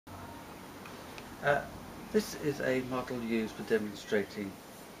Uh, this is a model used for demonstrating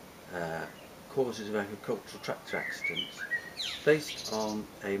causes of agricultural tractor accidents based on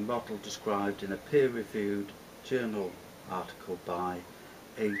a model described in a peer-reviewed journal article by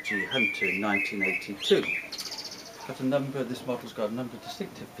A.G. Hunter in 1982. This model's got a number of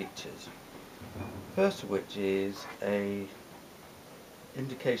distinctive features. First of which is a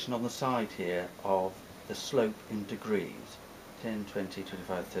indication on the side here of the slope in degrees, 10, 20,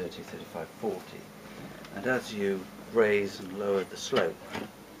 25, 30, 35, 40. And as you raise and lower the slope,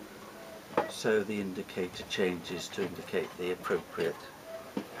 so the indicator changes to indicate the appropriate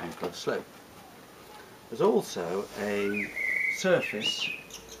angle of slope. There's also a surface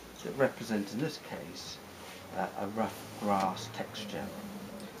that represents, in this case, a rough grass texture.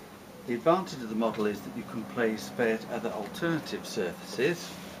 The advantage of the model is that you can place various other alternative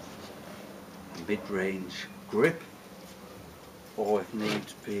surfaces, mid-range grip, or if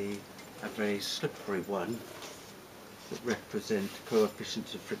needs be a very slippery one that represent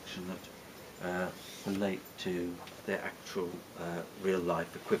coefficients of friction that relate to their actual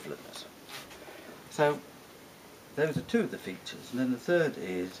real-life equivalents. So those are two of the features, and then the third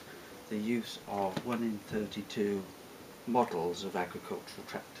is the use of 1 in 32 models of agricultural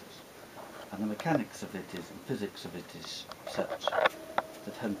tractors. And the mechanics of it is, and physics of it is such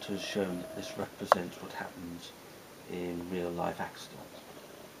that Hunter has shown that this represents what happens in real-life accidents.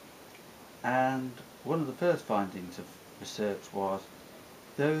 And one of the first findings of research was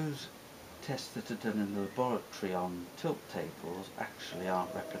those tests that are done in the laboratory on tilt tables actually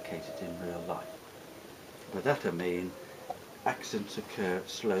aren't replicated in real life. By that I mean accidents occur at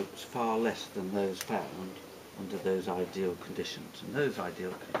slopes far less than those found under those ideal conditions. And those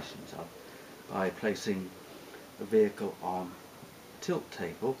ideal conditions are by placing a vehicle on a tilt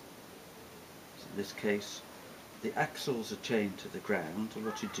table. So in this case, the axles are chained to the ground, and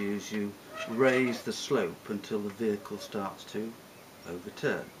what you do is you raise the slope until the vehicle starts to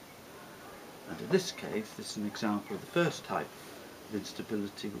overturn. And in this case, this is an example of the first type of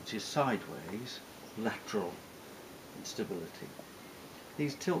instability, which is sideways, lateral instability.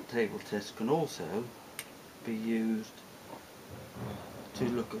 These tilt table tests can also be used to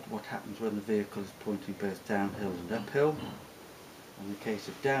look at what happens when the vehicle is pointing both downhill and uphill. In the case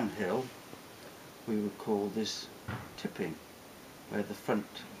of downhill, we would call this tipping, where the front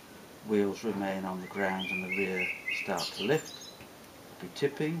wheels remain on the ground and the rear start to lift. It would be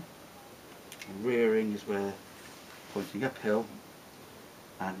tipping. And rearing is where pointing uphill,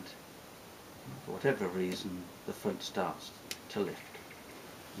 and for whatever reason the front starts to lift.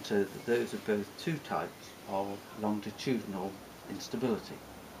 And so those are both two types of longitudinal instability.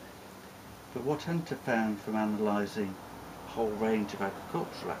 But what Hunter found from analysing a whole range of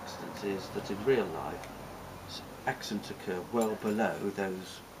agricultural accidents is that in real life accidents occur well below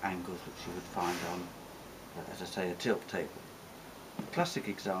those angles which you would find on, as I say, a tilt table. A classic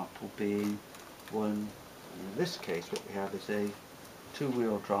example being one, in this case what we have is a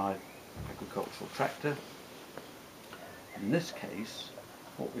two-wheel drive agricultural tractor. In this case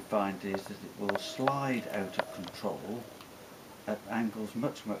what we find is that it will slide out of control at angles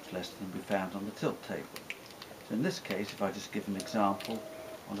much less than we found on the tilt table. So in this case, if I just give an example,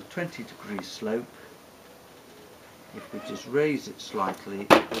 on a 20-degree slope, if we just raise it slightly,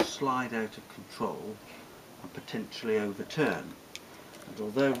 it will slide out of control and potentially overturn. And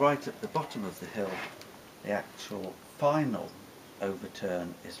although right at the bottom of the hill the actual final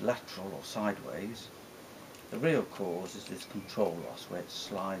overturn is lateral or sideways, the real cause is this control loss where it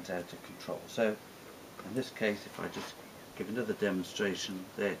slides out of control. So in this case, if I just give another demonstration,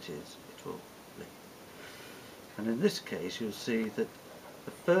 there it is, it will lift. And in this case you'll see that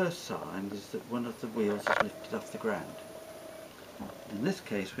the first sign is that one of the wheels is lifted off the ground. In this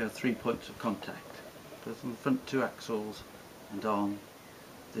case we have 3 points of contact, both on the front two axles and on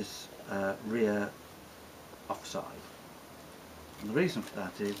this rear offside. And the reason for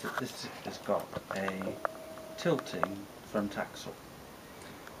that is that this has got a tilting front axle.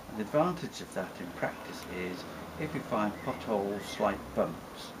 And the advantage of that in practice is if you find potholes, slight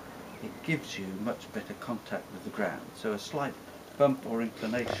bumps, it gives you much better contact with the ground. So a slight bump or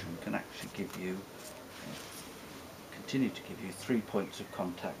inclination can actually continue to give you 3 points of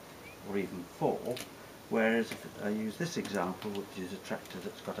contact, or even 4, whereas if I use this example, which is a tractor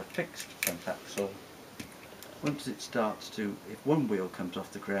that's got a fixed front axle, once it starts to, if one wheel comes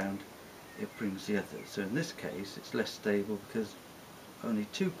off the ground, it brings the other. So in this case it's less stable because only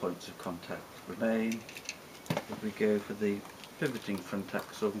 2 points of contact remain. If we go for the pivoting front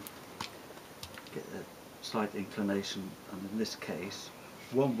axle, get a slight inclination, and in this case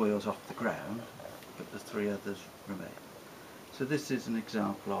one wheel's off the ground but the 3 others remain. So this is an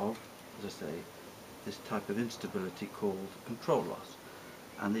example of, as I say, this type of instability called control loss.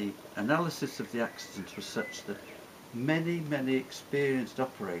 And the analysis of the accident was such that many experienced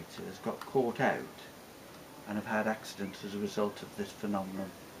operators got caught out and have had accidents as a result of this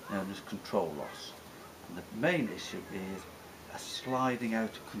phenomenon known as control loss. And the main issue is a sliding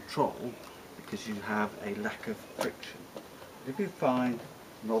out of control because you have a lack of friction. If you find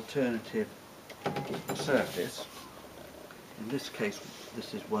an alternative surface, in this case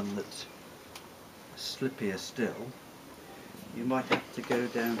this is one that's slippier still, you might have to go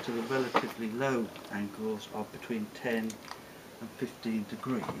down to the relatively low angles of between 10 and 15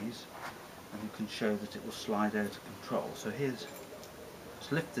 degrees, and you can show that it will slide out of control. So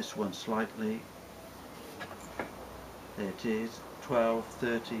let's lift this one slightly. There it is, 12,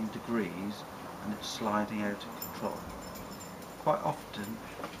 13 degrees, and it's sliding out of control. Quite often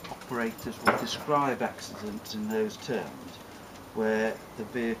operators will describe accidents in those terms, where the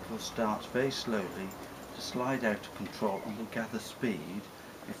vehicle starts very slowly to slide out of control and will gather speed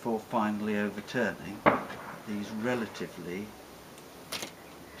before finally overturning at these relatively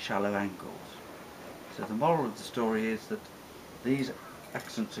shallow angles. So the moral of the story is that these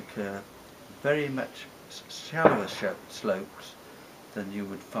accidents occur very much shallower slopes than you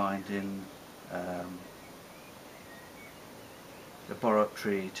would find in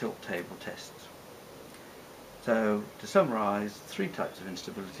laboratory tilt table tests. So to summarise, 3 types of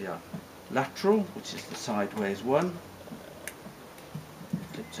instability are lateral, which is the sideways one,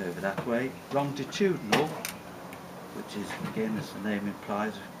 flips over that way; longitudinal, which is, again as the name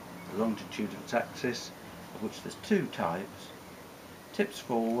implies, the longitudinal axis, of which there's 2 types: tips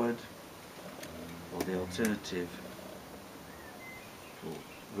forward, or the alternative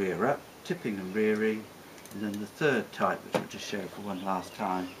for rear up, tipping and rearing; and then the 3rd type, which we'll just show for one last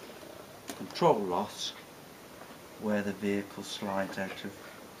time, control loss, where the vehicle slides out of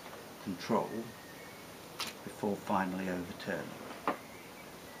control before finally overturning.